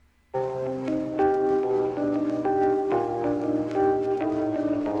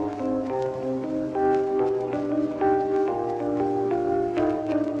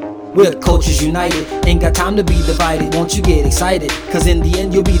We're Cultures United, ain't got time to be divided. Won't you get excited? Cause in the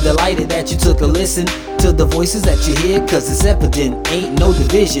end you'll be delighted that you took a listen to the voices that you hear. Cause it's evident, ain't no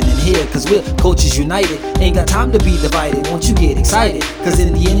division in here. Cause we're Cultures United, ain't got time to be divided. Won't you get excited? Cause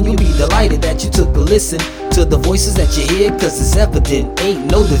in the end you'll be delighted that you took a listen to the voices that you hear. Cause it's evident, ain't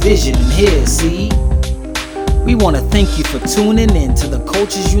no division in here, see? We want to thank you for tuning in to the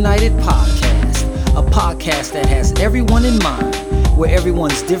Cultures United podcast, a podcast that has everyone in mind, where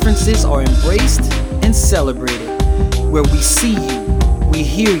everyone's differences are embraced and celebrated, where we see you, we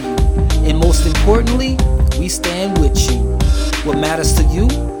hear you, and most importantly, we stand with you. What matters to you,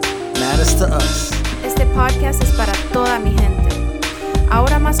 matters to us. Este podcast es para toda mi gente.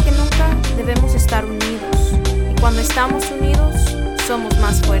 Ahora más que nunca debemos estar unidos, y cuando estamos unidos, somos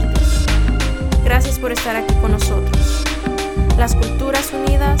más fuertes. Gracias por estar aquí con nosotros. Las culturas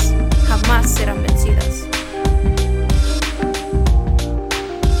unidas jamás serán vencidas.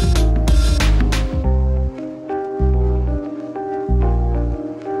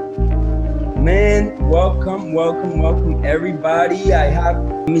 Man, welcome everybody. I have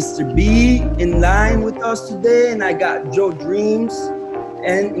Mr. B in line with us today, and I got Joe Dreams,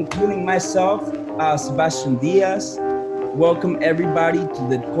 and including myself, Sebastian Diaz. Welcome everybody to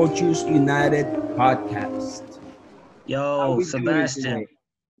the Cultures United podcast. Yo, Sebastian.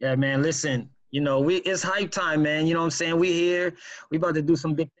 Yeah, man, listen, it's hype time, man. You know what I'm saying? We here. We about to do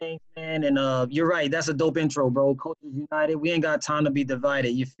some big things, man. And you're right. That's a dope intro, bro. Cultures United. We ain't got time to be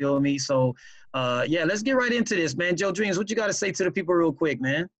divided. You feel me? So, let's get right into this, man. Joe Dreams, what you got to say to the people real quick,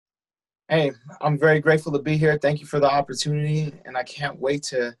 man? Hey, I'm very grateful to be here. Thank you for the opportunity. And I can't wait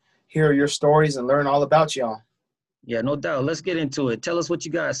to hear your stories and learn all about y'all. Yeah, no doubt. Let's get into it. Tell us what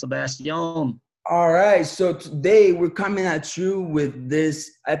you got, Sebastian. All right, so today we're coming at you with this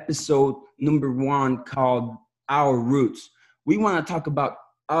episode number 1 called Our Roots. We want to talk about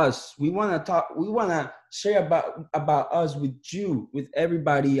us. We want to share about us with you, with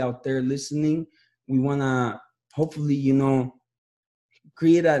everybody out there listening. We want to hopefully,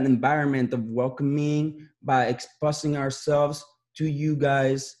 create an environment of welcoming by expressing ourselves to you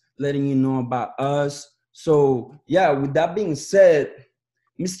guys, letting you know about us. So, with that being said,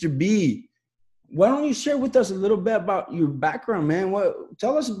 Mr. B, why don't you share with us a little bit about your background, man?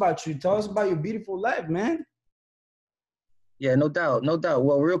 Tell us about you. Tell us about your beautiful life, man. Yeah, no doubt.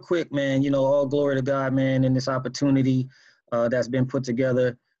 Well, real quick, man, all glory to God, man, in this opportunity that's been put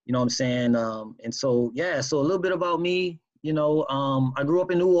together, you know what I'm saying? And so a little bit about me, I grew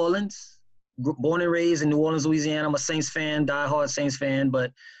up in New Orleans, born and raised in New Orleans, Louisiana. I'm a Saints fan, diehard Saints fan,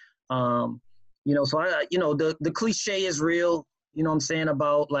 but, so I, the cliche is real, you know what I'm saying,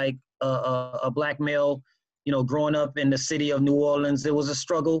 about like a black male, growing up in the city of New Orleans. It was a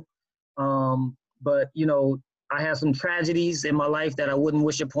struggle, but, I had some tragedies in my life that I wouldn't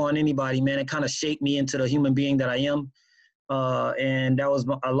wish upon anybody, man. It kind of shaped me into the human being that I am. And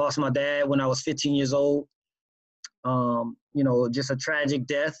I lost my dad when I was 15 years old. Just a tragic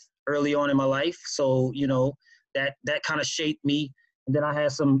death early on in my life. So, that kind of shaped me. And then I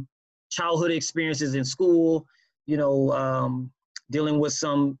had some childhood experiences in school, dealing with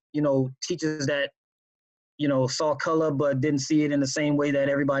some, teachers that, saw color but didn't see it in the same way that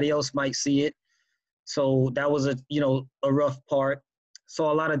everybody else might see it. So that was a rough part.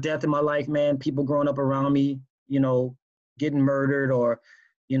 Saw a lot of death in my life, man. People growing up around me, getting murdered or,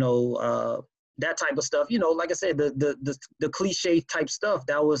 that type of stuff. Like I said, the cliche type stuff,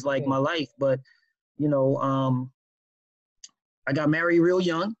 that was like my life. But, I got married real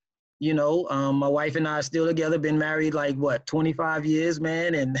young. My wife and I are still together, been married 25 years,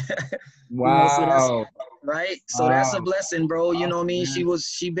 man. And wow. Right. So that's a blessing, bro. You know what I mean?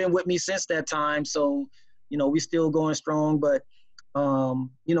 She been with me since that time. So, we still going strong, but, so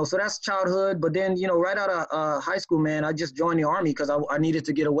that's childhood. But then, right out of high school, man, I just joined the Army because I needed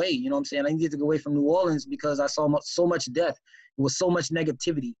to get away. You know what I'm saying? I needed to get away from New Orleans because I saw so much death. It was so much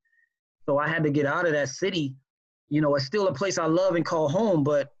negativity. So I had to get out of that city. It's still a place I love and call home,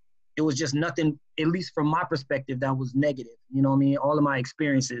 but it was just nothing, at least from my perspective, that was negative. You know what I mean? All of my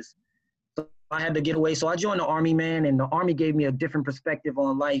experiences. So I had to get away. So I joined the Army, man, and the Army gave me a different perspective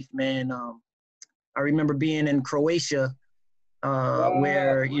on life, man. I remember being in Croatia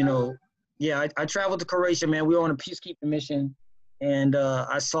where, I traveled to Croatia, man. We were on a peacekeeping mission, and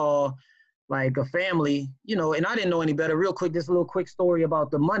I saw like a family, and I didn't know any better. Real quick, just a little quick story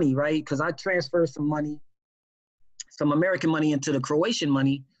about the money, right? Because I transferred some American money into the Croatian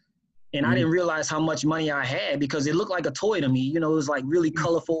money. And I didn't realize how much money I had because it looked like a toy to me. It was like really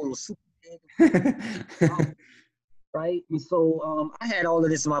colorful. It was super big. Right? And so I had all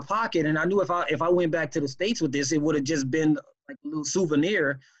of this in my pocket, and I knew if I went back to the States with this, it would have just been like a little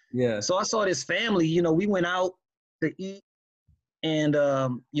souvenir. Yeah. So I saw this family, you know, we went out to eat. And,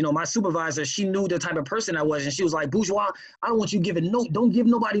 you know, my supervisor, she knew the type of person I was. And she was like, Bourgeois, I don't want you giving don't give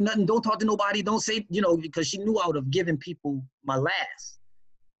nobody nothing. Don't talk to nobody. Don't say, you know, because she knew I would have given people my last.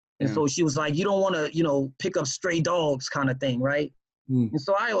 And so she was like, you don't want to, you know, pick up stray dogs kind of thing, right? And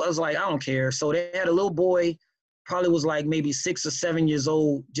so I was like, I don't care. So they had a little boy, probably was like maybe 6 or 7 years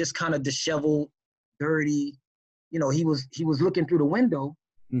old, just kind of disheveled, dirty. You know, he was looking through the window,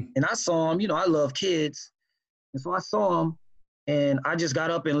 and I saw him. You know, I love kids. And so I saw him. And I just got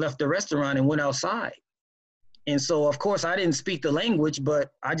up and left the restaurant and went outside. And so, of course, I didn't speak the language,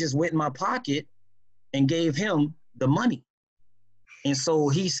 but I just went in my pocket and gave him the money. And so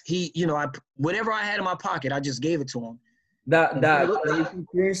he, you know, whatever I had in my pocket, I just gave it to him. That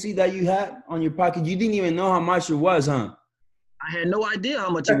currency that you had on your pocket, you didn't even know how much it was, huh? I had no idea how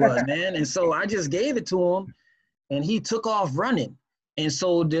much it was, man. And so I just gave it to him, and he took off running. And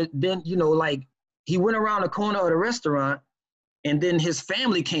so then, you know, like he went around the corner of the restaurant. And then his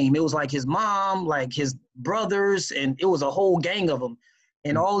family came. It was like his mom, like his brothers, and it was a whole gang of them.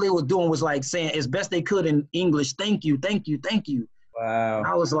 And all they were doing was like saying as best they could in English, thank you, thank you, thank you. Wow. And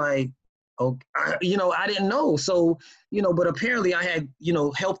I was like, oh, you know, I didn't know. So, you know, but apparently I had, you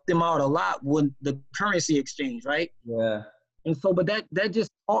know, helped them out a lot with the currency exchange, right? Yeah. And so, but that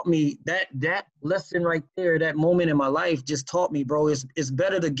just taught me that lesson right there, that moment in my life just taught me, bro, it's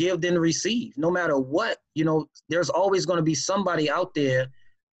better to give than to receive. No matter what, you know, there's always going to be somebody out there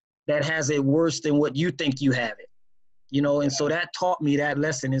that has it worse than what you think you have it, you know? And so that taught me that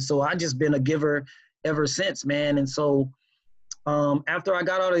lesson. And so I just been a giver ever since, man. And so after I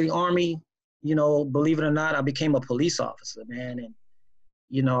got out of the Army, you know, believe it or not, I became a police officer, man. And,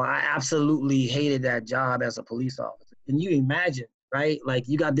 you know, I absolutely hated that job as a police officer. Can you imagine, right? Like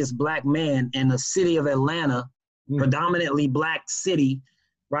you got this black man in the city of Atlanta, predominantly black city,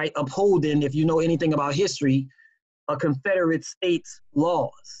 right? Upholding, if you know anything about history, a Confederate States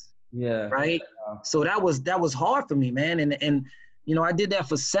laws. Yeah. Right. So that was hard for me, man. And you know, I did that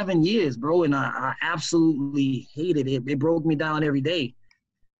for 7 years, bro. And I absolutely hated it. It broke me down every day.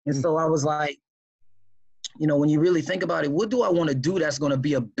 And so I was like, you know, when you really think about it, what do I want to do that's going to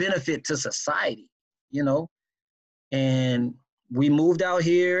be a benefit to society, you know? And we moved out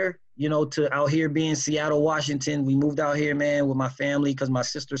here, you know, to out here being Seattle, Washington. We moved out here, man, with my family because my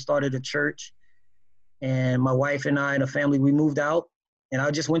sister started a church. And my wife and I and the family, we moved out. And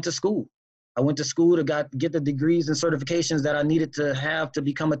I just went to school. I went to school to get the degrees and certifications that I needed to have to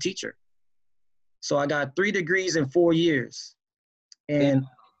become a teacher. So I got 3 degrees in 4 years. And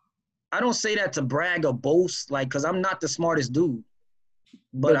I don't say that to brag or boast, like, because I'm not the smartest dude.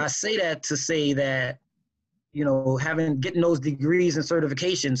 But I say that to say that, you know, getting those degrees and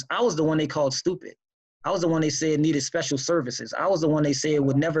certifications, I was the one they called stupid. I was the one they said needed special services. I was the one they said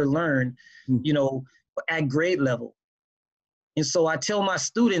would never learn, you know, at grade level. And so I tell my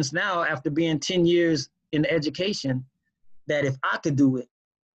students now, after being 10 years in education, that if I could do it,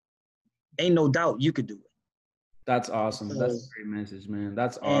 ain't no doubt you could do it. That's awesome. That's a great message, man.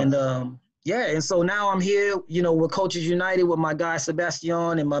 That's awesome. And yeah, and so now I'm here, you know, with Coaches United with my guy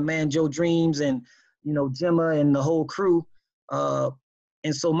Sebastian and my man Joe Dreams and, you know, Gemma and the whole crew.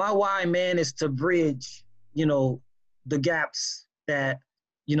 And so my why, man, is to bridge, you know, the gaps that,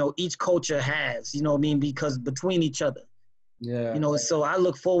 you know, each culture has, you know what I mean? Because between each other. Yeah. You know, so I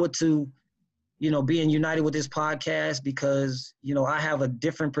look forward to, you know, being united with this podcast because, you know, I have a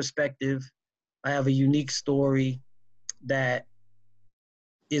different perspective. I have a unique story that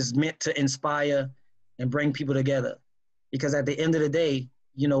is meant to inspire and bring people together. Because at the end of the day,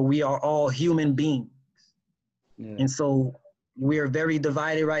 you know, we are all human beings. Yeah. And so we are very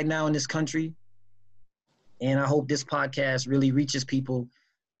divided right now in this country. And I hope this podcast really reaches people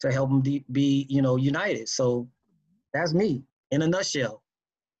to help them be, you know, united. So that's me in a nutshell.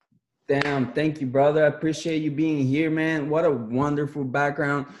 Damn, thank you, brother. I appreciate you being here, man. What a wonderful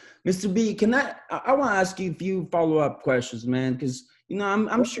background. Mr. B, can I want to ask you a few follow-up questions, man, because, you know,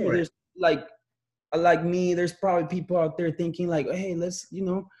 I'm sure there's, like me, there's probably people out there thinking like, hey, let's, you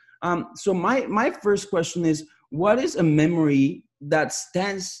know. So my first question is, what is a memory that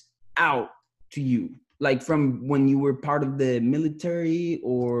stands out to you? Like from when you were part of the military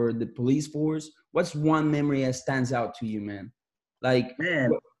or the police force? What's one memory that stands out to you, man? Like,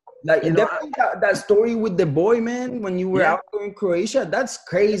 man, like definitely that story with the boy, man, when you were out there in Croatia, that's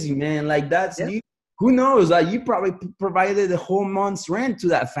crazy, man. Like that's, you, who knows? Like you probably provided a whole month's rent to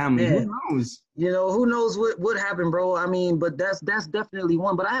that family. Man. Who knows? You know, who knows what happened, bro? I mean, but that's definitely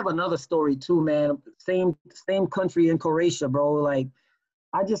one. But I have another story too, man. Same country in Croatia, bro. Like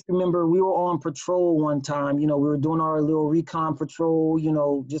I just remember we were on patrol one time. You know, we were doing our little recon patrol, you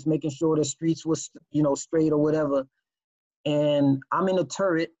know, just making sure the streets was, you know, straight or whatever. And I'm in a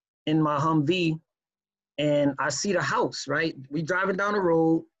turret in my Humvee, and I see the house, right? We driving down the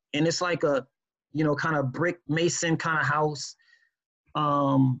road, and it's like a, you know, kind of brick mason kind of house.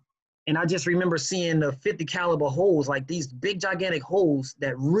 And I just remember seeing the 50 caliber holes, like these big gigantic holes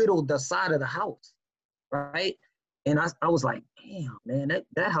that riddled the side of the house, right? And I was like, damn, man,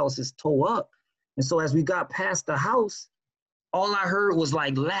 that house is tore up. And so as we got past the house, all I heard was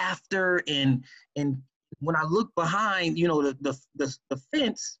like laughter, and when I looked behind, you know, the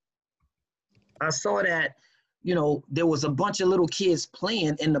fence, I saw that, you know, there was a bunch of little kids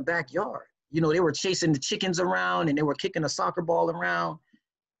playing in the backyard. You know, they were chasing the chickens around, and they were kicking a soccer ball around.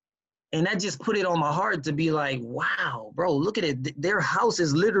 And that just put it on my heart to be like, wow, bro, look at it. Their house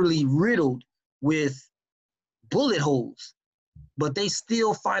is literally riddled with bullet holes, but they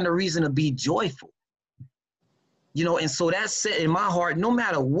still find a reason to be joyful. You know, and so that set in my heart, no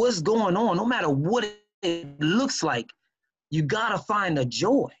matter what's going on, no matter what it looks like, you gotta find a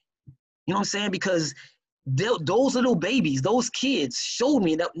joy. You know what I'm saying? Because those little babies, those kids showed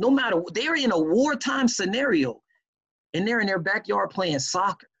me that no matter, they're in a wartime scenario and they're in their backyard playing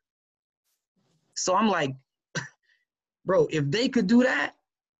soccer. So I'm like, bro, if they could do that,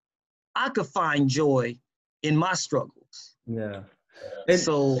 I could find joy in my struggles. Yeah. And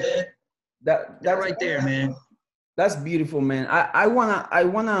so that right there, man. That's beautiful, man. I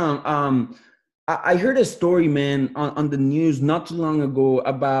heard a story, man, on the news not too long ago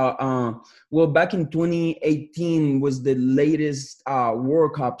about back in 2018 was the latest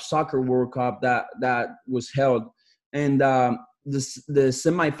World Cup, soccer World Cup that was held, and the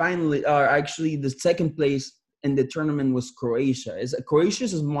semifinal, or actually the second place in the tournament, was Croatia. Croatia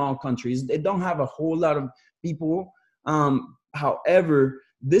is a small country. They don't have a whole lot of people. However,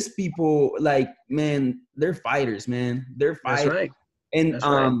 these people, like, man, they're fighters, man. They're fighters. That's right. And That's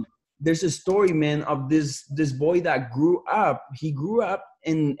right. There's a story, man, of this boy that grew up. He grew up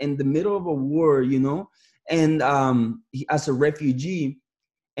in the middle of a war, you know, and as a refugee,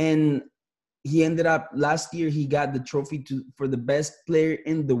 and he ended up last year. He got the trophy for the best player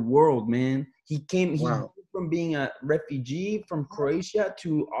in the world, man. He came from being a refugee from Croatia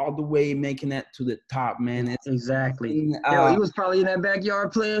to all the way making it to the top, man. Exactly. He was probably in that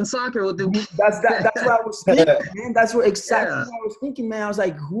backyard playing soccer with them. That's what I was thinking, man. That's what exactly what I was thinking, man. I was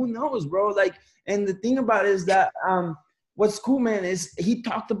like, who knows, bro? Like, and the thing about it is that what's cool, man, is he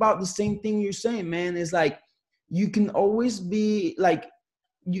talked about the same thing you're saying, man. Is like, you can always be like,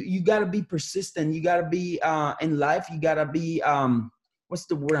 you gotta be persistent. You gotta be in life. You gotta be what's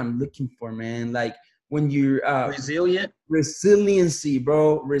the word I'm looking for, man? Like, when you're resiliency,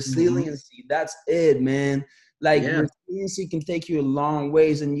 bro. Resiliency. That's it, man. Like, resiliency can take you a long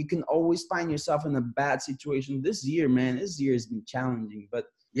ways, and you can always find yourself in a bad situation. This year has been challenging, but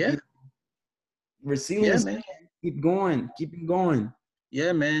resilience, man. Keep going.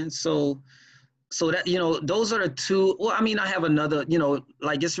 Yeah, man. So that, you know, those are the two. Well, I mean, I have another, you know,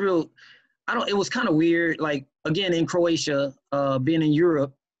 like, it's real. It was kind of weird. Like, again, in Croatia, being in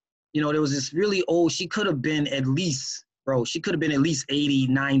Europe, you know, there was this really old, she could have been at least 80,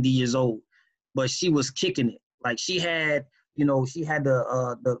 90 years old, but she was kicking it. Like, she had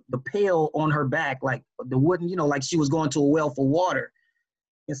the pail on her back, like the wooden, you know, like she was going to a well for water.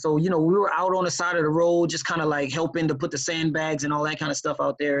 And so, you know, we were out on the side of the road, just kind of like helping to put the sandbags and all that kind of stuff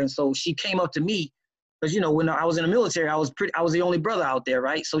out there. And so she came up to me, because, you know, when I was in the military, I was the only brother out there,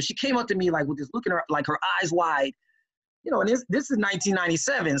 right? So she came up to me, like, with this look in her, like, her eyes wide. You know, and this is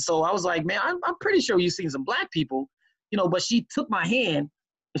 1997. So I was like, man, I'm pretty sure you've seen some black people, you know, but she took my hand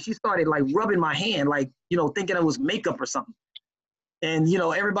and she started, like, rubbing my hand, like, you know, thinking it was makeup or something. And, you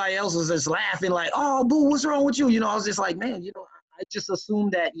know, everybody else was just laughing, like, oh, boo, what's wrong with you? You know, I was just like, man, you know, I just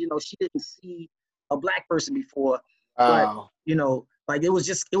assumed that, you know, she didn't see a black person before. But, you know, like, it was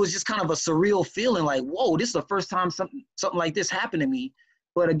just kind of a surreal feeling, like, whoa, this is the first time something like this happened to me.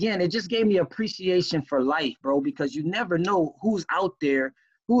 But again, it just gave me appreciation for life, bro, because you never know who's out there,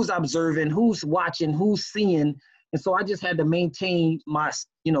 who's observing, who's watching, who's seeing. And so I just had to maintain my,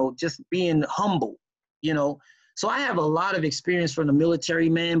 you know, just being humble, you know. So I have a lot of experience from the military,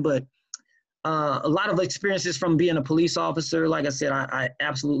 man, but a lot of experiences from being a police officer. Like I said, I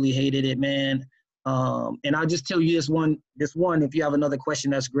absolutely hated it, man. And I'll just tell you this one, if you have another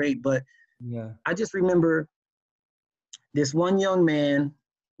question, that's great. But I just remember this one young man,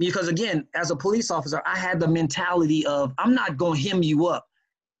 because again, as a police officer, I had the mentality of, I'm not going to hem you up,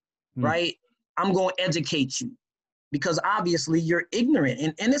 right? I'm going to educate you, because obviously you're ignorant,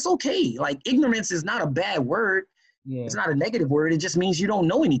 and it's okay. Like, ignorance is not a bad word. Yeah. It's not a negative word. It just means you don't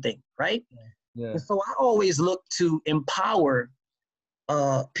know anything, right? Yeah. And so I always look to empower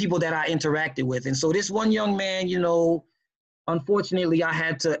people that I interacted with. And so this one young man, you know, unfortunately, I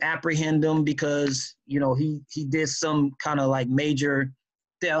had to apprehend him because, you know, he did some kind of like major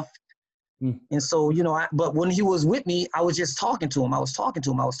theft. And so, you know, but when he was with me, I was just talking to him. I was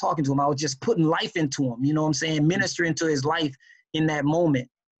just putting life into him, you know what I'm saying? Ministering to his life in that moment.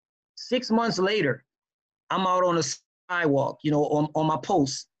 6 months later, I'm out on a sidewalk, you know, on my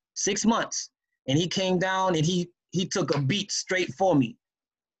post, 6 months. And he came down and he took a beat straight for me.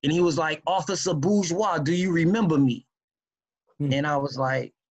 And he was like, "Officer Bourgeois, do you remember me?" And I was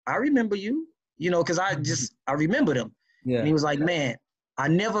like, "I remember you," you know, because I remembered him. Yeah. And he was like, "Man, I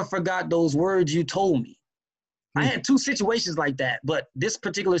never forgot those words you told me." I had 2 situations like that, but this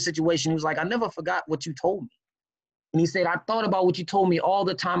particular situation, he was like, "I never forgot what you told me." And he said, "I thought about what you told me all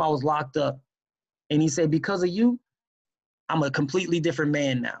the time I was locked up." And he said, "Because of you, I'm a completely different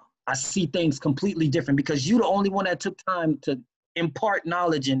man now. I see things completely different because you're the only one that took time to impart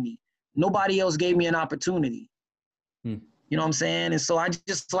knowledge in me. Nobody else gave me an opportunity." You know what I'm saying? And so I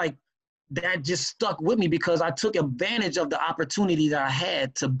just like, that just stuck with me because I took advantage of the opportunity that I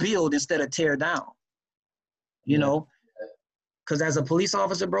had to build instead of tear down, you know? Because as a police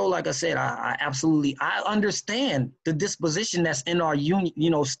officer, bro, like I said, I absolutely, I understand the disposition that's in our union, you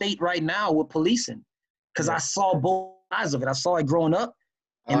know, state right now with policing. Because I saw both sides of it. I saw it growing up,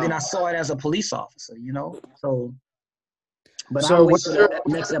 and then I saw it as a police officer, you know? So, but I'll wait for the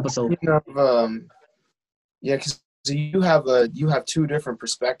next episode. Yeah, because you have 2 different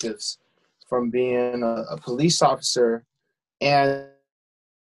perspectives from being a police officer, and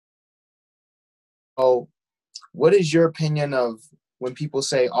what is your opinion of when people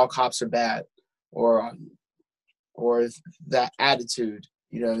say all cops are bad, or that attitude,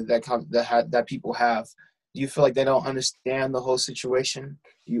 you know, that people have? Do you feel like they don't understand the whole situation?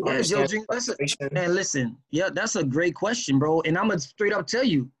 Do you understand the situation? Man, listen, that's a great question, bro. And I'm gonna straight up tell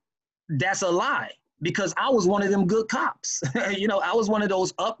you, that's a lie. Because I was one of them good cops. You know, I was one of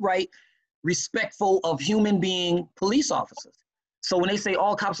those upright, respectful of human being police officers. So when they say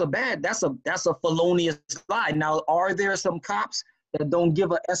all cops are bad, that's a felonious lie. Now, are there some cops that don't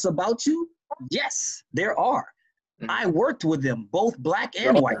give a S about you? Yes, there are. I worked with them, both black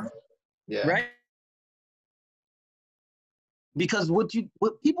and white. Yeah. Right? Because what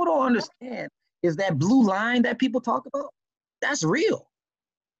people don't understand is that blue line that people talk about, that's real.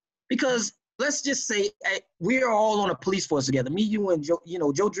 Because let's just say we are all on a police force together. Me, you, and Joe, you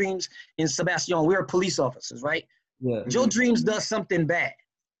know, Joe Dreams and Sebastian, we're police officers, right? Yeah. Joe Dreams does something bad,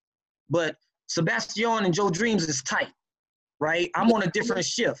 but Sebastian and Joe Dreams is tight, right? I'm on a different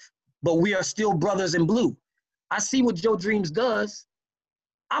shift, but we are still brothers in blue. I see what Joe Dreams does.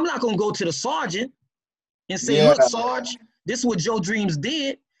 I'm not going to go to the sergeant and say, "Look, Sarge, this is what Joe Dreams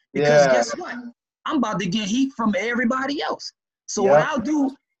did," because guess what? I'm about to get heat from everybody else. So what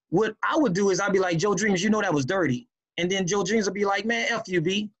I would do is I'd be like, "Joe Dreams, you know that was dirty." And then Joe Dreams would be like, "Man, F you,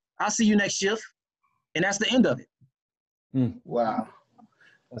 B. I'll see you next shift." And that's the end of it. Wow.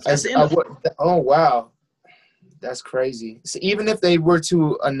 That's the end of it. Oh, wow. That's crazy. So even if they were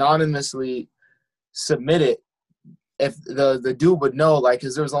to anonymously submit it, if the dude would know, like,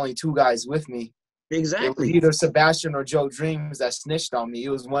 because there was only 2 guys with me. Exactly. It was either Sebastian or Joe Dreams that snitched on me. It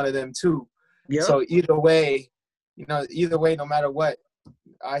was one of them 2. Yep. So either way, no matter what,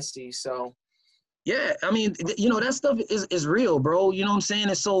 I see. So yeah, I mean, you know, that stuff is real, bro. You know what I'm saying?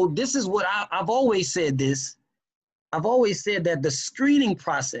 And so this is what I've always said this. I've always said that the screening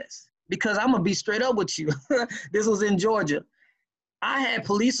process, because I'm going to be straight up with you. This was in Georgia. I had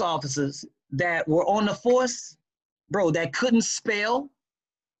police officers that were on the force, bro, that couldn't spell,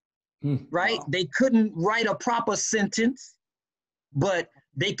 right? Wow. They couldn't write a proper sentence, but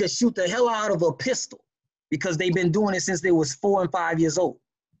they could shoot the hell out of a pistol because they've been doing it since they was 4 and 5 years old.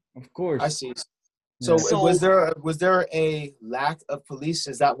 Of course. I see. So was there a lack of police?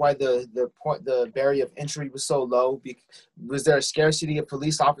 Is that why the barrier of entry was so low? Was there a scarcity of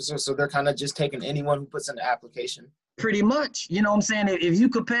police officers, so they're kind of just taking anyone who puts in the application? Pretty much. You know what I'm saying? If you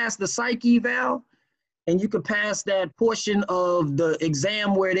could pass the psych eval and you could pass that portion of the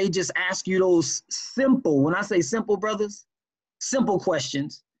exam where they just ask you those simple, when I say simple, brothers, simple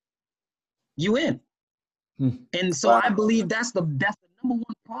questions, you in. And so I believe that's the number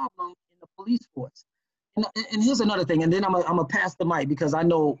one problem in the police force. And here's another thing, and then I'm gonna pass the mic because I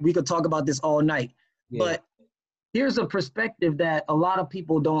know we could talk about this all night. Yeah. But here's a perspective that a lot of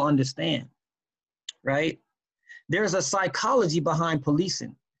people don't understand, right? There's a psychology behind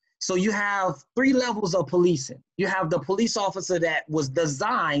policing. So you have 3 levels of policing. You have the police officer that was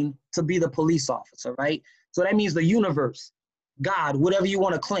designed to be the police officer, right? So that means the universe, God, whatever you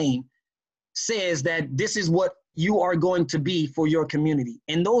want to claim, says that this is what you are going to be for your community.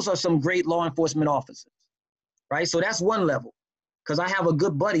 And those are some great law enforcement officers, right? So that's one level, because I have a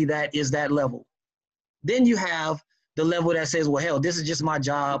good buddy that is that level. Then you have the level that says, well, hell, this is just my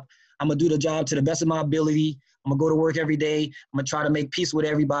job. I'm going to do the job to the best of my ability. I'm going to go to work every day. I'm going to try to make peace with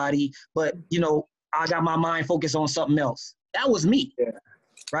everybody. But, I got my mind focused on something else. That was me,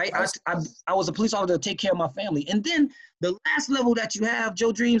 right? I was a police officer to take care of my family. And then the last level that you have,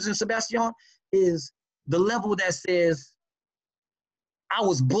 Joe Dreams and Sebastian, is the level that says, I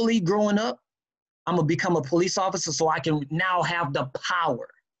was bullied growing up. I'm going to become a police officer so I can now have the power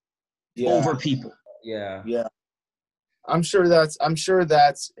over people. Yeah. Yeah. I'm sure that's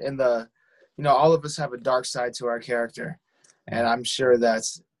in the, all of us have a dark side to our character. And I'm sure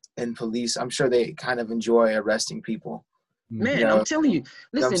that's in police. I'm sure they kind of enjoy arresting people. Man, I'm telling you.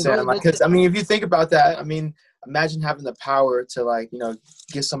 Listen, bro, because if you think about that, imagine having the power to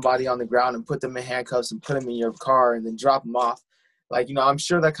get somebody on the ground and put them in handcuffs and put them in your car and then drop them off. I'm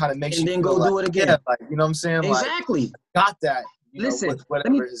sure that kind of makes and you then feel go do it again. Yeah, you know what I'm saying? Exactly. Got that. Listen,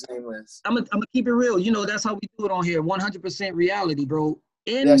 whatever his name is. I'm gonna keep it real. That's how we do it on here. 100% reality, bro.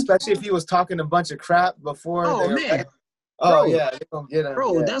 Especially if he was talking a bunch of crap before. Oh man. Oh yeah, they're gonna get him.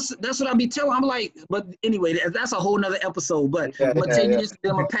 Bro, yeah. that's what I be telling. I'm like, but anyway, that's a whole nother episode. But I'm gonna tell you this,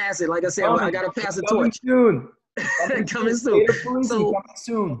 I'm gonna pass it. Like I said, I gotta pass the torch. Coming soon. So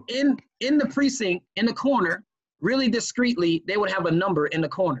soon. In the precinct, in the corner, really discreetly, they would have a number in the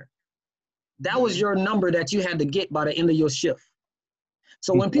corner. That was your number that you had to get by the end of your shift.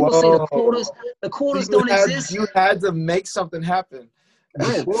 So when people say the quotas don't exist. You had to make something happen.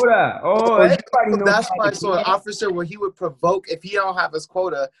 Quota. That's why. So an officer, where he would provoke if he don't have his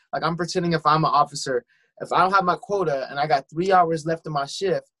quota. Like I'm pretending if I'm an officer, if I don't have my quota and I got 3 hours left of my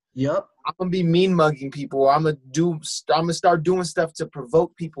shift. Yep. I'm gonna be mean mugging people. Or I'm gonna start doing stuff to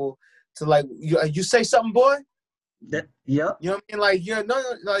provoke people to you say something, boy. Yep. You know what I mean? You know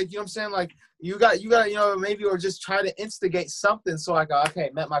what I'm saying? You got maybe, or just try to instigate something so I go, okay,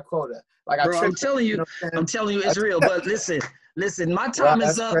 met my quota. Bro, I'm telling you, it's real. But listen, my time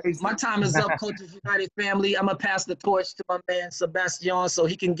is up. Crazy. My time is up, Coaches United family. I'm gonna pass the torch to my man Sebastian so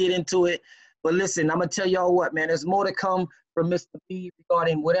he can get into it. But listen, I'm gonna tell y'all what, man, there's more to come from Mr. B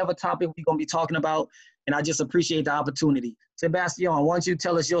regarding whatever topic we're gonna be talking about. And I just appreciate the opportunity. Sebastian, why don't you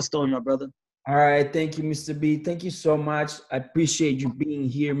tell us your story, my brother? All right. Thank you, Mr. B. Thank you so much. I appreciate you being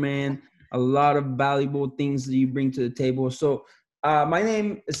here, man. A lot of valuable things that you bring to the table. So my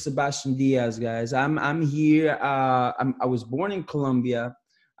name is Sebastian Diaz, guys. I'm here. I was born in Colombia.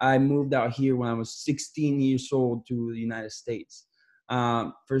 I moved out here when I was 16 years old to the United States.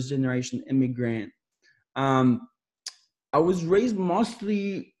 First generation immigrant. I was raised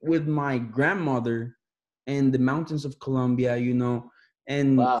mostly with my grandmother in the mountains of Colombia,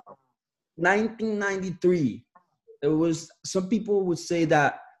 and wow. 1993. It was, some people would say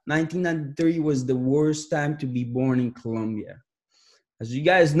that 1993 was the worst time to be born in Colombia. As you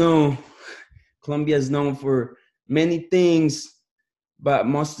guys know, Colombia is known for many things, but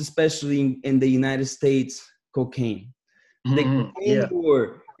most especially in the United States, cocaine. The cocaine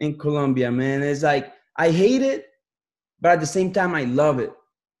war in Colombia, man, it's like, I hate it, but at the same time, I love it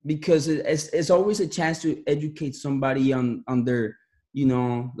because it's always a chance to educate somebody on their,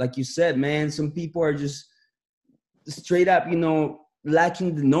 like you said, man, some people are just straight up,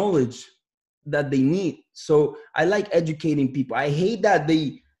 lacking the knowledge that they need. So I like educating people. I hate that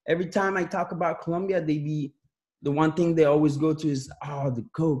every time I talk about Colombia, the one thing they always go to is, the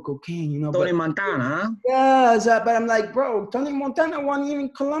cocaine, Tony Montana, huh? Yeah, but I'm like, bro, Tony Montana wasn't even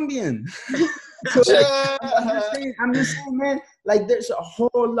Colombian. So I'm just saying, man, there's a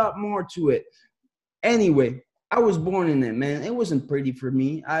whole lot more to it. Anyway, I was born in it, man. It wasn't pretty for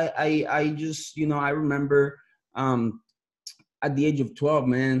me. I just, I remember at the age of 12,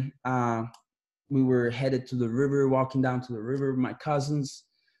 man, we were headed to the river, walking down to the river with my cousins.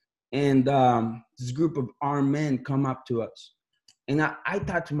 And this group of armed men come up to us. And I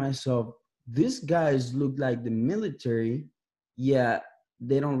thought to myself, these guys look like the military, yet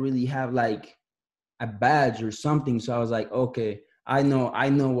they don't really have a badge or something. So I was like, okay, I know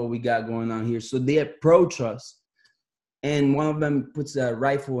what we got going on here. So they approach us. And one of them puts a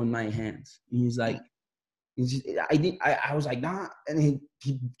rifle in my hands. And he's like, I was like, nah. And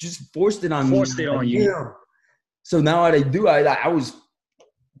he just forced it on me. Forced it on you. Yeah. So now what I do, I was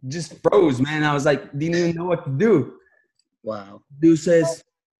just froze, man. I was like, didn't even know what to do. Wow. Dude says,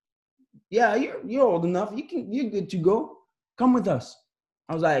 yeah, you're old enough. You're good to go. Come with us.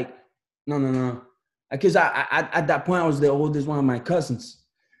 I was like, no. Because at that point, I was the oldest one of my cousins.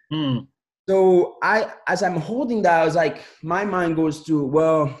 So So as I'm holding that, I was like, my mind goes to,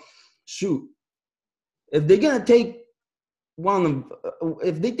 well, shoot, if they're gonna take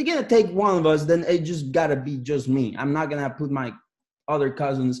if they're gonna take one of us, then it just gotta be just me. I'm not gonna put my other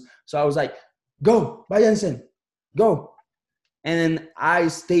cousins. So I was like, go, váyanse, go. And then I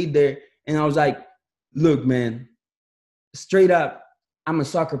stayed there, and I was like, look, man, straight up, I'm a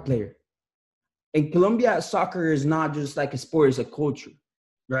soccer player. In Colombia, soccer is not just like a sport; it's a culture.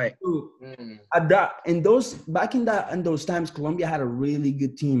 Right. So, back in those times, Colombia had a really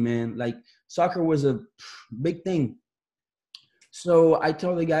good team, man. Like soccer was a big thing. So I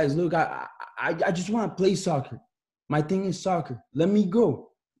tell the guys, look, I just want to play soccer. My thing is soccer. Let me go.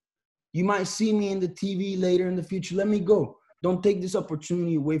 You might see me in the TV later in the future. Let me go. Don't take this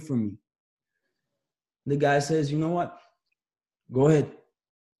opportunity away from me. The guy says, you know what? Go ahead.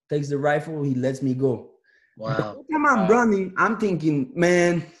 Takes the rifle. He lets me go. Wow. The whole time I'm running, I'm thinking,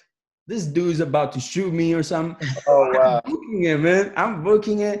 man, this dude's about to shoot me or something. Oh, wow. I'm booking it, man. I'm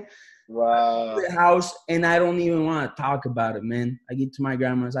booking it. Wow. The house, and I don't even want to talk about it, man. I get to my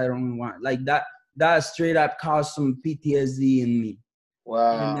grandma's, I don't even want, like that straight up caused some PTSD in me.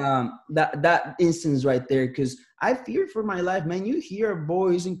 Wow. And that instance right there, because I fear for my life, man. You hear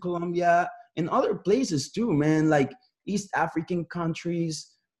boys in Colombia and other places too, man, like East African countries,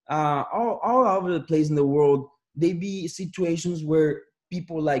 all over the place in the world. They be situations where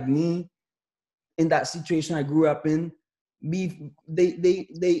people like me, in that situation I grew up in, they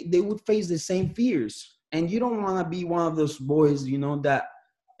would face the same fears. And you don't want to be one of those boys, you know, that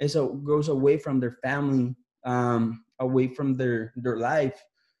goes away from their family, away from their life,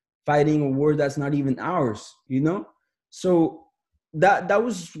 fighting a war that's not even ours, you know. So that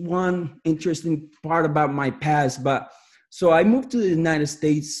was one interesting part about my past. But so I moved to the United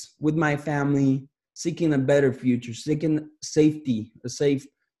States with my family, seeking a better future, seeking safety, a safe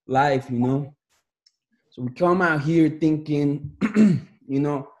life, you know. So we come out here thinking, you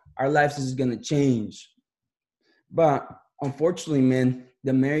know, our lives is gonna change. But unfortunately, man,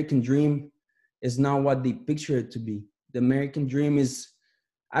 the American dream is not what they picture it to be. The American dream is,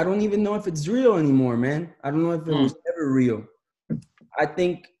 I don't even know if it's real anymore, man. I don't know if it was ever real. I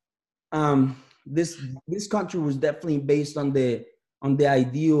think this country was definitely based on the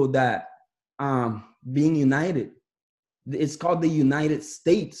ideal that being united. It's called the United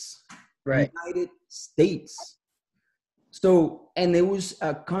States. Right. United States. So, and it was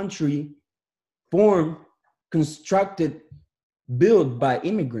a country formed, constructed, built by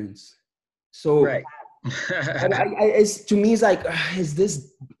immigrants. So, right. It's, to me, it's like, is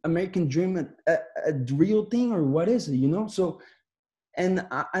this American dream a real thing, or what is it? You know? So, and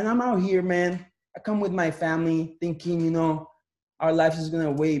I'm out here, man. I come with my family, thinking, you know, our life is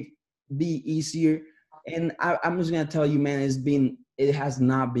gonna be easier. And I'm just gonna tell you, man, it has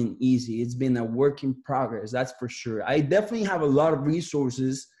not been easy. It's been a work in progress, that's for sure. I definitely have a lot of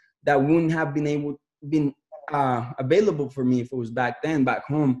resources that wouldn't have been available for me if it was back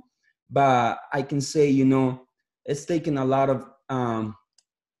home. But I can say, you know, it's taken a lot of,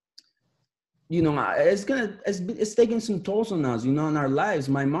 you know, it's taking some tolls on us, you know, in our lives.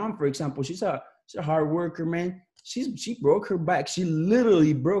 My mom, for example, she's a hard worker, man. She broke her back. She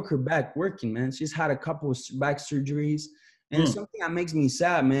literally broke her back working, man. She's had a couple of back surgeries, and it's something that makes me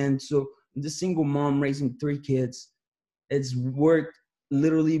sad, man. So the single mom raising 3 kids, it's worked,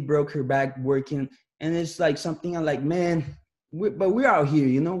 literally broke her back working. And it's like something I'm like, man, but we're out here,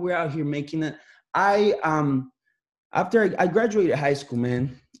 you know, we're out here making it. After I graduated high school,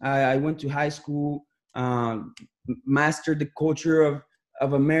 man, I went to high school, mastered the culture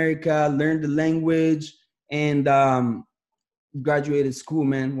of America, learned the language, and graduated school,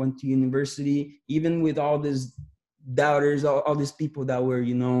 man, went to university, even with all these doubters, all these people that were,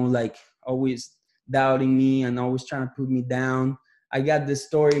 you know, like always doubting me and always trying to put me down. I got this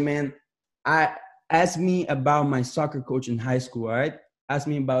story, man. Ask me about my soccer coach in high school, all right? Ask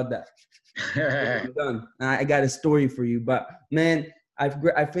me about that. I'm done. I got a story for you. But, man,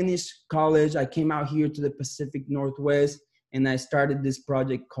 I finished college. I came out here to the Pacific Northwest, and I started this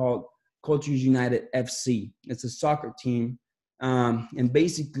project called Cultures United FC. It's a soccer team. And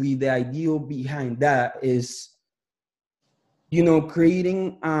basically the ideal behind that is, you know,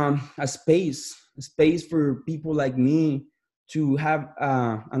 creating a space for people like me to have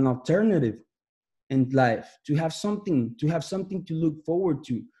an alternative in life, to have something to look forward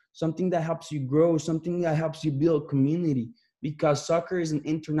to, something that helps you grow, something that helps you build community, because soccer is an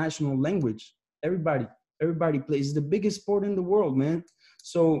international language. Everybody plays. It's the biggest sport in the world, man.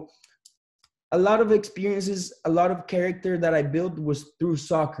 So a lot of experiences, a lot of character that I built was through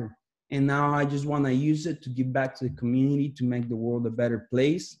soccer. And now I just want to use it to give back to the community, to make the world a better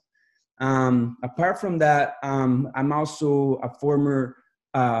place. Apart from that, I'm also a former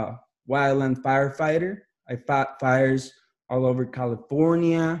wildland firefighter. I fought fires all over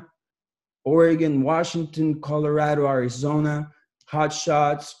California, Oregon, Washington, Colorado, Arizona, hot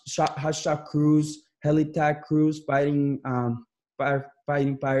shot crews, helitack crews, fighting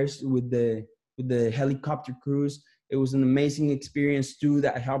fires with the helicopter crews. It was an amazing experience too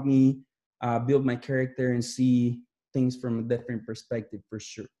that helped me build my character and see things from a different perspective for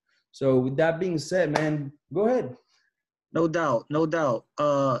sure. So with that being said, man, go ahead. No doubt, no doubt.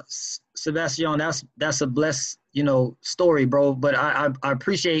 Sebastian, that's a blessed, story, bro. But I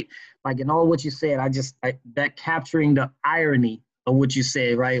appreciate, like, in all what you said, that capturing the irony of what you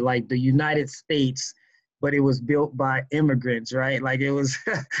said, right? Like the United States, but it was built by immigrants, right? Like it was,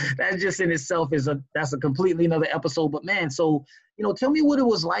 that just in itself that's a completely another episode. But man, so, tell me what it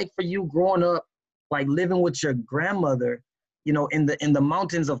was like for you growing up, like living with your grandmother, in the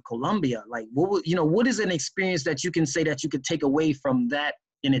mountains of Colombia. Like, what is an experience that you can say that you could take away from that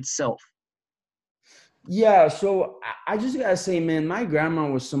in itself? Yeah, so I just gotta say, man, my grandma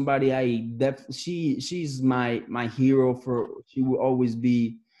was somebody she's my hero. She will always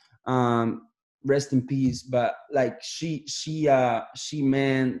be, rest in peace. But like she taught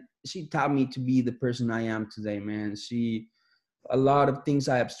me to be the person I am today, man. A lot of things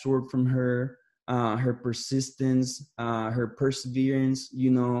I absorbed from her, her persistence, her perseverance,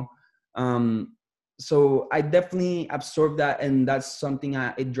 so I definitely absorbed that, and that's something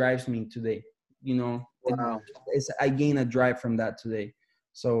it drives me today, Wow. I gain a drive from that today.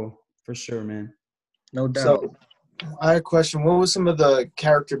 So for sure, man. No doubt. So I had a question. What was some of the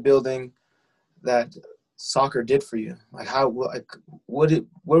character building that soccer did for you? Like what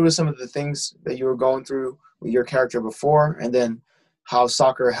were some of the things that you were going through with your character before, and then how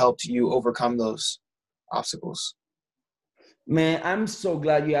soccer helped you overcome those obstacles? Man, I'm so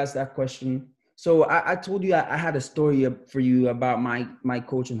glad you asked that question. So I told you I had a story for you about my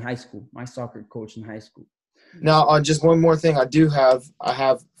coach in high school, my soccer coach in high school. Now, just one more thing. I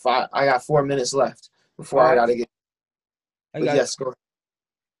got 4 minutes left before I gotta get. Yes, go ahead.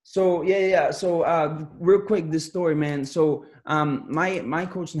 So yeah. So real quick, this story, man. So my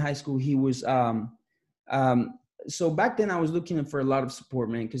coach in high school, he was so back then I was looking for a lot of support,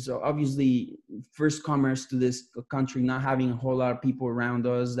 man, because obviously first comers to this country, not having a whole lot of people around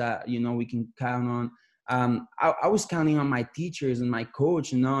us that, we can count on. I was counting on my teachers and my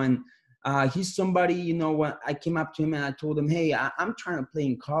coach, and he's somebody, when I came up to him and I told him, hey, I'm trying to play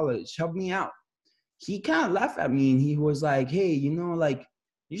in college, help me out. He kind of laughed at me and he was like, hey, like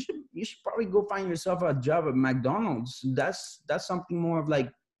you should probably go find yourself a job at McDonald's. That's something more of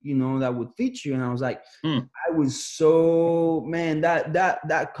like, that would fit you. And I was like, I was so, man,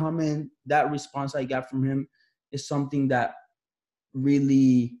 that comment, that response I got from him is something that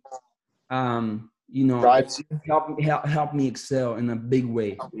really, drives you. help me excel in a big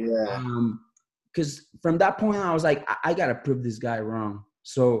way. Yeah. Because from that point I was like, I gotta prove this guy wrong.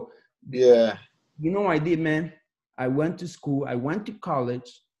 So yeah, what I did, man? I went to school, I went to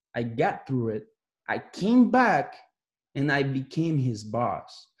college, I got through it, I came back, and I became his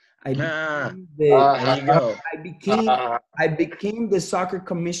boss. There you go. I became the soccer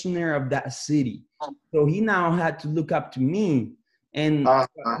commissioner of that city. So he now had to look up to me. And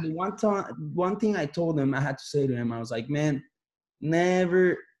one thing I told him, I had to say to him, I was like, man,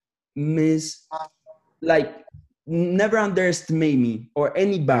 never underestimate me or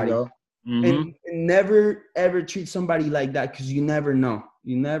anybody. Mm-hmm. And never ever treat somebody like that, because you never know.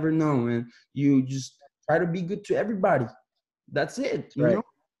 And you just try to be good to everybody. That's it. You know?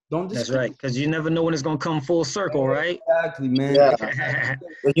 Don't That's right, because you never know when it's gonna come full circle, right? Exactly, man. Yeah.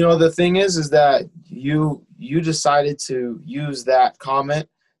 But the thing is that you decided to use that comment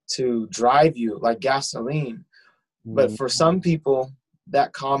to drive you like gasoline. But for some people,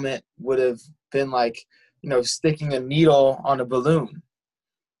 that comment would have been like, sticking a needle on a balloon.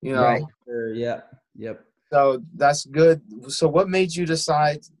 Right. Yeah. Yep. So that's good. So what made you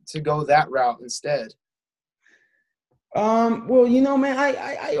decide to go that route instead? Well, man,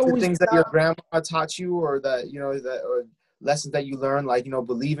 I always the things that your grandma taught you, or that or lessons that you learned, like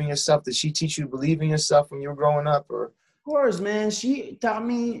believe in yourself. Did she teach you to believe in yourself when you were growing up? Or of course, man, she taught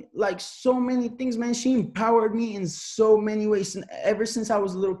me like so many things, man. She empowered me in so many ways, and ever since I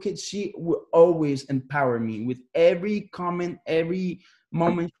was a little kid, she would always empower me with every comment, every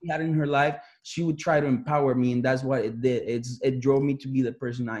moment she had in her life. She would try to empower me, and that's what it did. It drove me to be the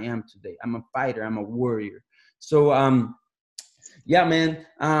person I am today. I'm a fighter. I'm a warrior. So, yeah, man,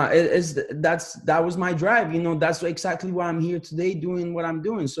 that was my drive. That's exactly why I'm here today doing what I'm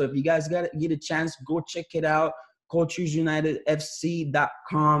doing. So if you guys get a chance, go check it out.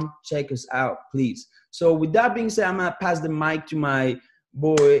 culturesunitedfc.com. Check us out, please. So with that being said, I'm gonna pass the mic to my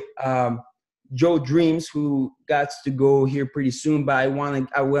boy Joe Dreams, who got to go here pretty soon, but I want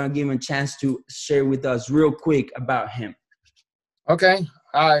to give him a chance to share with us real quick about him. Okay.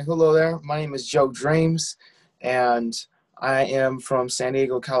 Hi. Hello there. My name is Joe Dreams, and I am from San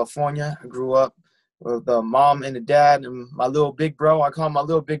Diego, California. I grew up with a mom and a dad, and my little big bro. I call him my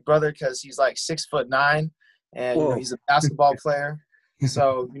little big brother because he's like 6'9", and you know, he's a basketball player.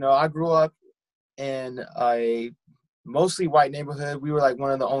 So I grew up in a mostly white neighborhood. We were like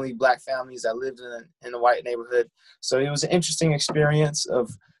one of the only black families that lived in a white neighborhood. So it was an interesting experience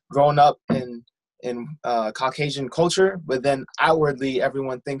of growing up in Caucasian culture, but then outwardly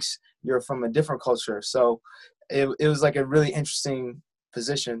everyone thinks you're from a different culture. So it was like a really interesting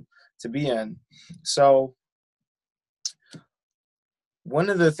position to be in. So one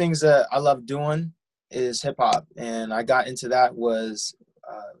of the things that I love doing is hip hop, and I got into that was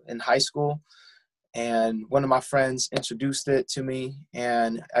in high school. And one of my friends introduced it to me,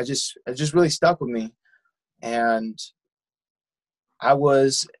 and it just really stuck with me. And I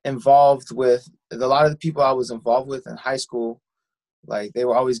was involved with a lot of the people I was involved with in high school. Like, they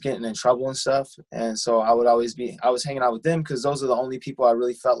were always getting in trouble and stuff. And so I was hanging out with them because those are the only people I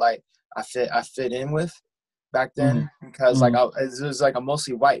really felt like I fit in with back then. Because like it was like a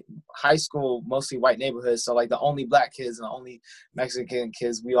mostly white high school, mostly white neighborhood. So like the only black kids and the only Mexican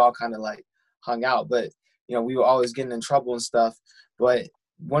kids, we all kind of like hung out, but we were always getting in trouble and stuff. But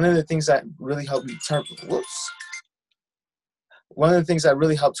one of the things that really helped me turn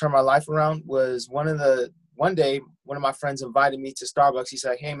my life around was one day one of my friends invited me to Starbucks. He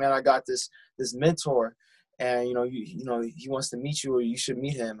said, "Hey man, I got this mentor, and he wants to meet you, or you should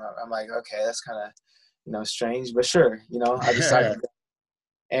meet him." I'm like, okay, that's kind of strange, but sure. I decided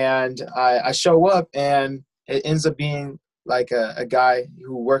and I show up, and it ends up being like a guy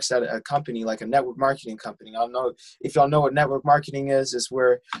who works at a company, like a network marketing company. I don't know if y'all know what network marketing is. It's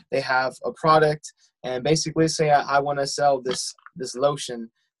where they have a product, and basically say I want to sell this lotion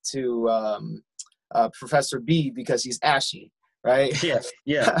to Professor B because he's ashy, right?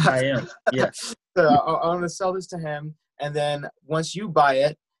 Yeah, I am. Yeah. So I want to sell this to him, and then once you buy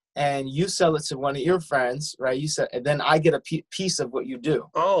it and you sell it to one of your friends, right? And then I get a piece of what you do.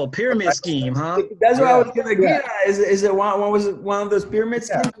 Oh, pyramid scheme, huh? That's what I was gonna get at. Is it one of those pyramid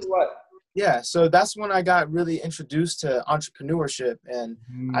schemes or what? Yeah, so that's when I got really introduced to entrepreneurship, and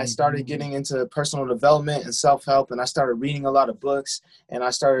I started getting into personal development and self-help, and I started reading a lot of books, and I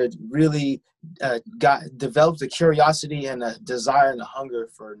started really developed a curiosity and a desire and a hunger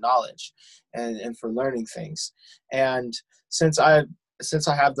for knowledge and for learning things. And since I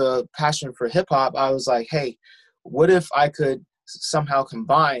have the passion for hip hop, I was like, hey, what if I could somehow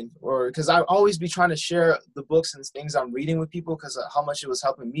combine, or because I always be trying to share the books and things I'm reading with people because of how much it was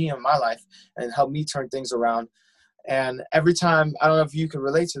helping me in my life and helped me turn things around. And every time, I don't know if you can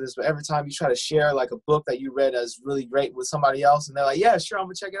relate to this, but every time you try to share like a book that you read as really great with somebody else, and they're like, yeah, sure, I'm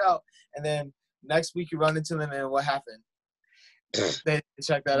gonna check it out. And then next week you run into them, and what happened? They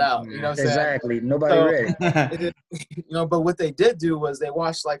check that out. You know what I'm exactly. saying? Nobody read. But what they did do was they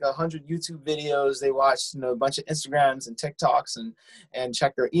watched like 100 YouTube videos. They watched a bunch of Instagrams and TikToks and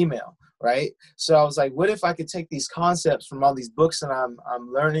checked their email, right? So I was like, what if I could take these concepts from all these books that I'm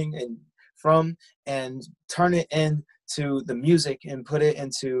learning and turn it into the music and put it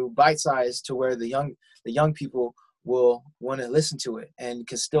into bite size to where the young people will want to listen to it and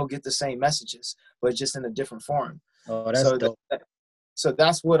can still get the same messages, but just in a different form. Oh, that's dope. So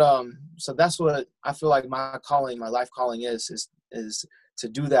that's what I feel like my life calling is to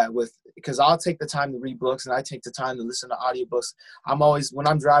do that with, because I'll take the time to read books and I take the time to listen to audiobooks. When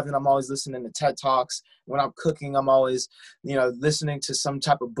I'm driving, I'm always listening to TED Talks. When I'm cooking, I'm always, listening to some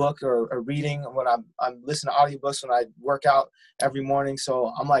type of book or reading. When I'm listening to audiobooks when I work out every morning.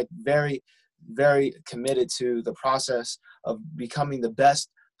 So I'm like very, very committed to the process of becoming the best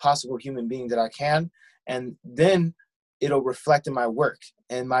possible human being that I can. And then it'll reflect in my work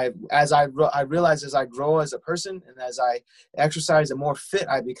and I realize as I grow as a person and as I exercise, the more fit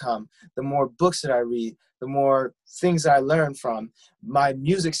I become, the more books that I read, the more things that I learn from, my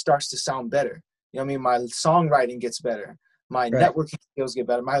music starts to sound better. My songwriting gets better, my networking skills get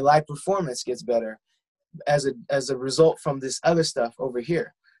better, my live performance gets better as a result from this other stuff over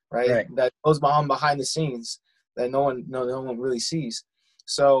here, right? That goes on behind the scenes that no one really sees.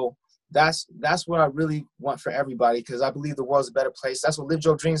 So that's what I really want for everybody, because I believe the world's a better place. That's what Live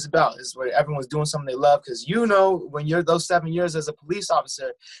Joe Dreams is about, is where everyone's doing something they love. Because when you're those 7 years as a police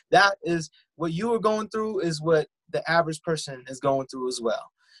officer, that is what you were going through is what the average person is going through as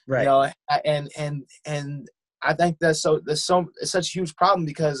well. Right. And I think it's such a huge problem,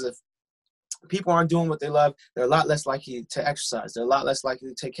 because if people aren't doing what they love, they're a lot less likely to exercise. They're a lot less likely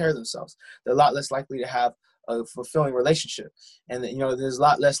to take care of themselves. They're a lot less likely to have a fulfilling relationship. And, you know, there's a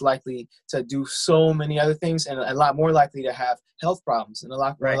lot less likely to do so many other things, and a lot more likely to have health problems, and a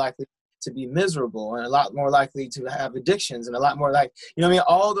lot more likely to be miserable, and a lot more likely to have addictions, and a lot more like, you know what I mean?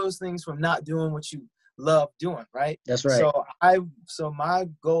 All those things from not doing what you love doing, right? That's right. So my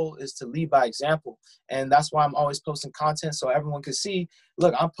goal is to lead by example, and that's why I'm always posting content, so everyone can see,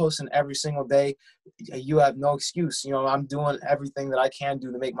 look, I'm posting every single day. You have no excuse. You know, I'm doing everything that I can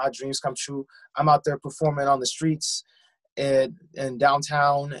do to make my dreams come true. I'm out there performing on the streets in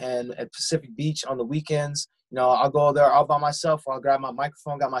downtown and at Pacific Beach on the weekends. You know, I'll go there all by myself, or I'll grab my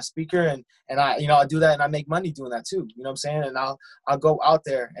microphone, got my speaker, and I, you know, I do that, and I make money doing that too. You know what I'm saying? And I'll go out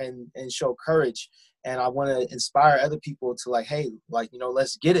there and show courage. And I want to inspire other people to, like, hey, like, you know,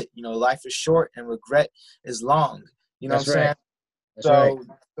 let's get it. You know, life is short and regret is long. You know what I'm saying? So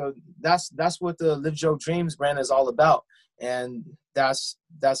that's what the Live Joe Dreams brand is all about. And that's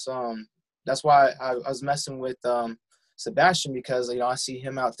why I was messing with Sebastian, because, you know, I see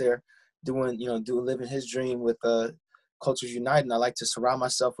him out there living his dream with Cultures United, and I like to surround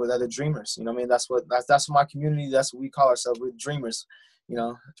myself with other dreamers. You know what I mean? That's my community. That's what we call ourselves. We're dreamers. You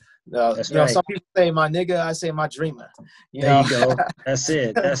know, some people say my nigga, I say my dreamer. There you go. That's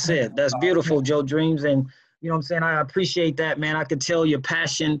it. That's beautiful, Joe Dreams. And, you know what I'm saying? I appreciate that, man. I could tell your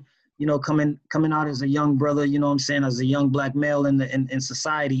passion, you know, coming out as a young brother, you know what I'm saying, as a young black male in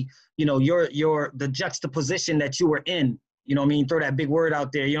society. You know, the juxtaposition that you were in, you know what I mean? Throw that big word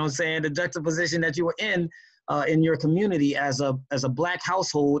out there, you know what I'm saying? The juxtaposition that you were in your community as a black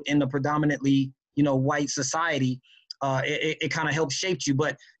household in the predominantly, you know, white society. It kind of helped shape you.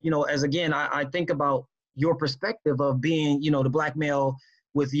 But, you know, as again, I think about your perspective of being, you know, the black male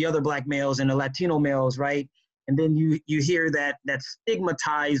with the other black males and the Latino males, right? And then you hear that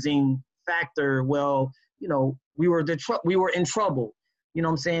stigmatizing factor. Well, you know, we were in trouble, you know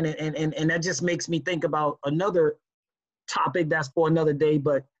what I'm saying? And that just makes me think about another topic that's for another day.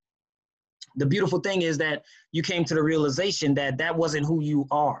 But the beautiful thing is that you came to the realization that wasn't who you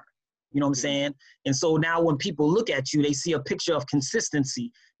are. You know what I'm saying? And so now when people look at you, they see a picture of consistency,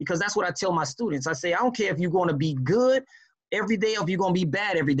 because that's what I tell my students. I say, I don't care if you're going to be good every day or if you're going to be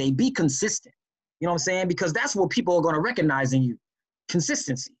bad every day. Be consistent. You know what I'm saying? Because that's what people are going to recognize in you.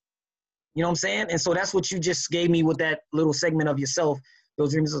 Consistency. You know what I'm saying? And so that's what you just gave me with that little segment of yourself.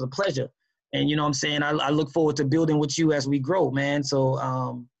 Those dreams is a pleasure. And you know what I'm saying? I look forward to building with you as we grow, man.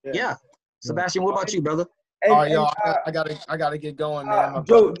 So, yeah. Sebastian, what about you, brother? I gotta get going, man.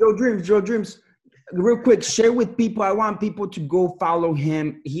 Joe Dreams, real quick, share with people. I want people to go follow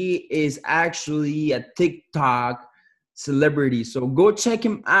him. He is actually a TikTok celebrity, so go check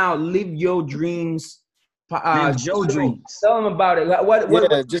him out. Live Your Dreams. Joe Dreams. Tell him about it.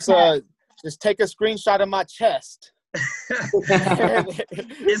 What just take a screenshot of my chest. It's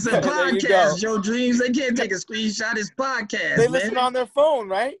a podcast, Joe Dreams. They can't take a screenshot. It's podcast. They listen on their phone,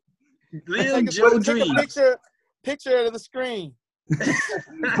 right? Live Joe Dreams. Take a picture of the screen.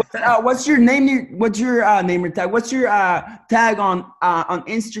 What's your name? What's your name or tag? What's your tag on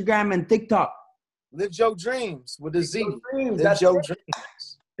Instagram and TikTok? Live Joe Dreams with a Z. Live Joe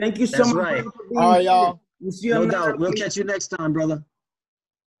Dreams. Thank you so much. Right. All right, y'all. No doubt. We'll catch you next time, brother.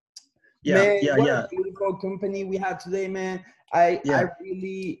 Yeah. A beautiful company we had today, man. I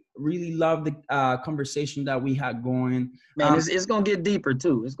really, really love the conversation that we had going. Man, it's going to get deeper,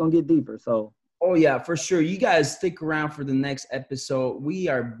 too. It's going to get deeper, so. Oh, yeah, for sure. You guys stick around for the next episode.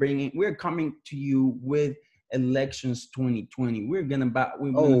 We're coming to you with elections 2020. We're going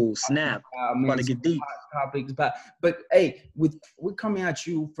to snap. About to get deep. Topics, but hey, we're coming at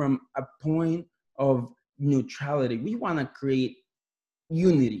you from a point of neutrality. We want to create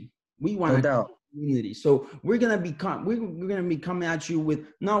unity. We want unity. So we're gonna be coming at you with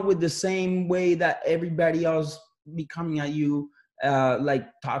not with the same way that everybody else be coming at you, like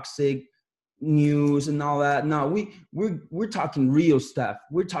toxic news and all that. No, we're talking real stuff.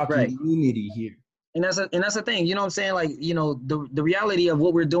 We're talking unity here. And that's the thing, you know what I'm saying? Like, you know, the reality of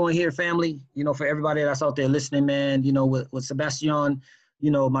what we're doing here, family, you know, for everybody that's out there listening, man, you know, with Sebastian,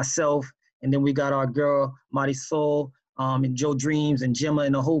 you know, myself, and then we got our girl, Marisol, and Joe Dreams and Gemma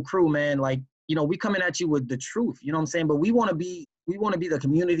and the whole crew, man. Like, you know, we coming at you with the truth, you know what I'm saying? But we want to be the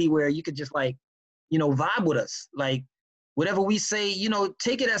community where you could just, like, you know, vibe with us. Like, whatever we say, you know,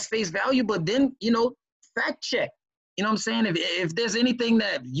 take it as face value, but then, you know, fact check. You know what I'm saying? If there's anything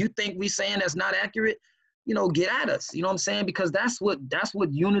that you think we saying that's not accurate, you know, get at us. You know what I'm saying? Because that's what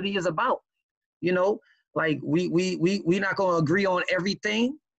unity is about. You know, like we not gonna agree on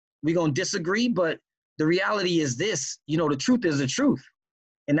everything. We're gonna disagree, but the reality is this, the truth is the truth.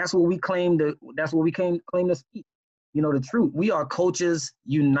 And that's what we claim to speak. The truth. We are Coaches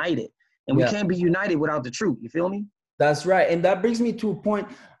United. And we can't be united without the truth. You feel me? That's right. And that brings me to a point.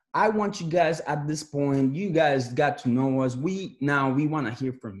 I want you guys at this point, you guys got to know us. We want to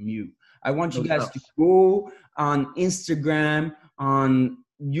hear from you. I want you guys to go on Instagram, on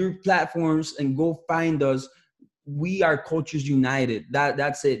your platforms, and go find us. We are Coaches United.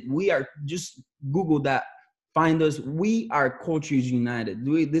 That's it. We are, just Google that. Find us. We are Coaches United.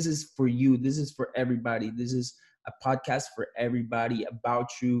 This is for you. This is for everybody. This is a podcast for everybody about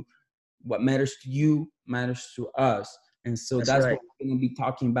you. What matters to you matters to us. And so that's what we're going to be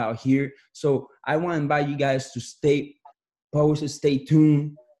talking about here. So I want to invite you guys to stay posted, stay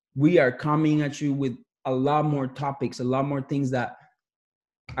tuned. We are coming at you with a lot more topics, a lot more things that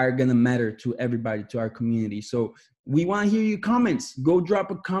are going to matter to everybody, to our community. So we want to hear your comments. Go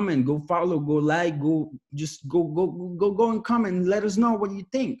drop a comment, go follow, go like, go and comment and let us know what you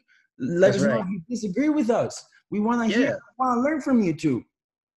think. Let us know if you disagree with us. We want to hear, we want to learn from you too.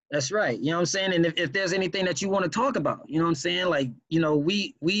 That's right. You know what I'm saying? And if there's anything that you want to talk about, you know what I'm saying? Like,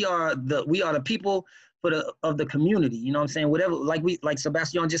 we are the people of the community, you know what I'm saying? Whatever, like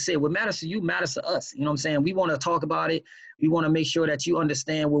Sebastian just said, what matters to you matters to us. You know what I'm saying? We want to talk about it. We want to make sure that you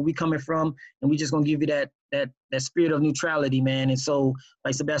understand where we're coming from, and we just going to give you that spirit of neutrality, man. And so,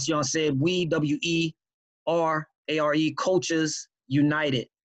 like Sebastian said, we, WERARE, Coaches United.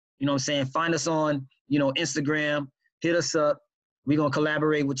 You know what I'm saying? Find us on, Instagram, hit us up. We're going to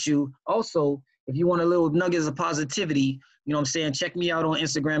collaborate with you. Also, if you want a little nuggets of positivity, you know what I'm saying, check me out on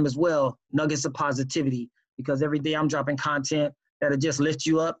Instagram as well, Nuggets of Positivity, because every day I'm dropping content that'll just lift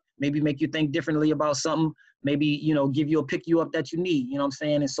you up, maybe make you think differently about something, maybe, pick you up that you need, you know what I'm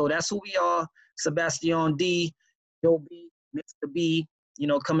saying? And so that's who we are, Sebastian D, Joe B, Mr. B,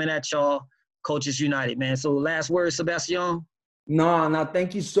 coming at y'all, Coaches United, man. So last word, Sebastian? No,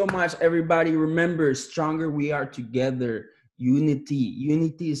 thank you so much, everybody. Remember, stronger we are together.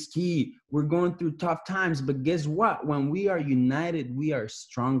 Unity is key. We're going through tough times, but guess what? When we are united, we are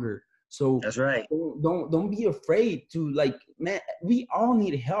stronger. So that's right. Don't be afraid to, man, we all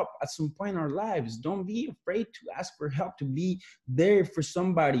need help at some point in our lives. Don't be afraid to ask for help, to be there for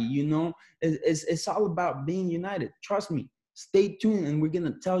somebody. It's all about being united. Trust me. Stay tuned, and we're going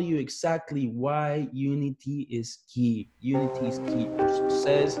to tell you exactly why unity is key. Unity is key for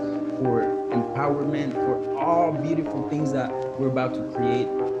success, for empowerment, for all beautiful things that we're about to create.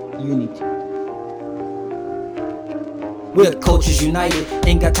 Unity. We're Coaches United,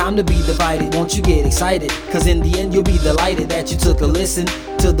 ain't got time to be divided. Won't you get excited? Cause in the end you'll be delighted that you took a listen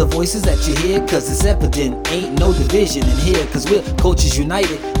to the voices that you hear. Cause it's evident, ain't no division in here. Cause we're Coaches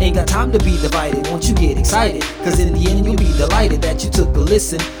United, ain't got time to be divided. Won't you get excited? Cause in the end you'll be delighted that you took a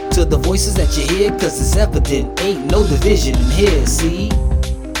listen to the voices that you hear. Cause it's evident, ain't no division in here, see?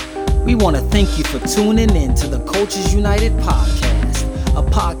 We want to thank you for tuning in to the Coaches United podcast, a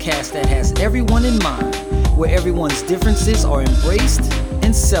podcast that has everyone in mind, where everyone's differences are embraced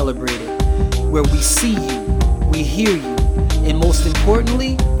and celebrated, where we see you, we hear you, and most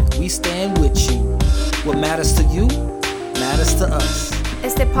importantly, we stand with you. What matters to you, matters to us.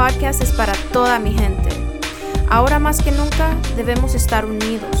 Este podcast es para toda mi gente. Ahora más que nunca debemos estar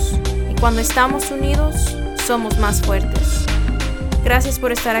unidos, y cuando estamos unidos, somos más fuertes. Gracias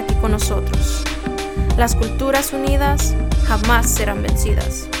por estar aquí con nosotros. Las culturas unidas jamás serán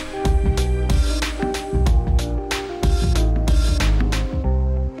vencidas.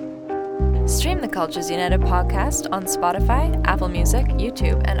 Stream the Cultures United podcast on Spotify, Apple Music,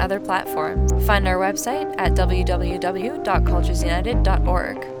 YouTube, and other platforms. Find our website at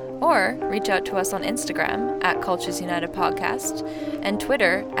www.culturesunited.org or reach out to us on Instagram at Cultures United Podcast and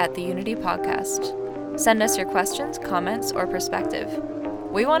Twitter at The Unity Podcast. Send us your questions, comments, or perspective.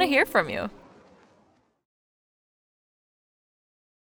 We want to hear from you.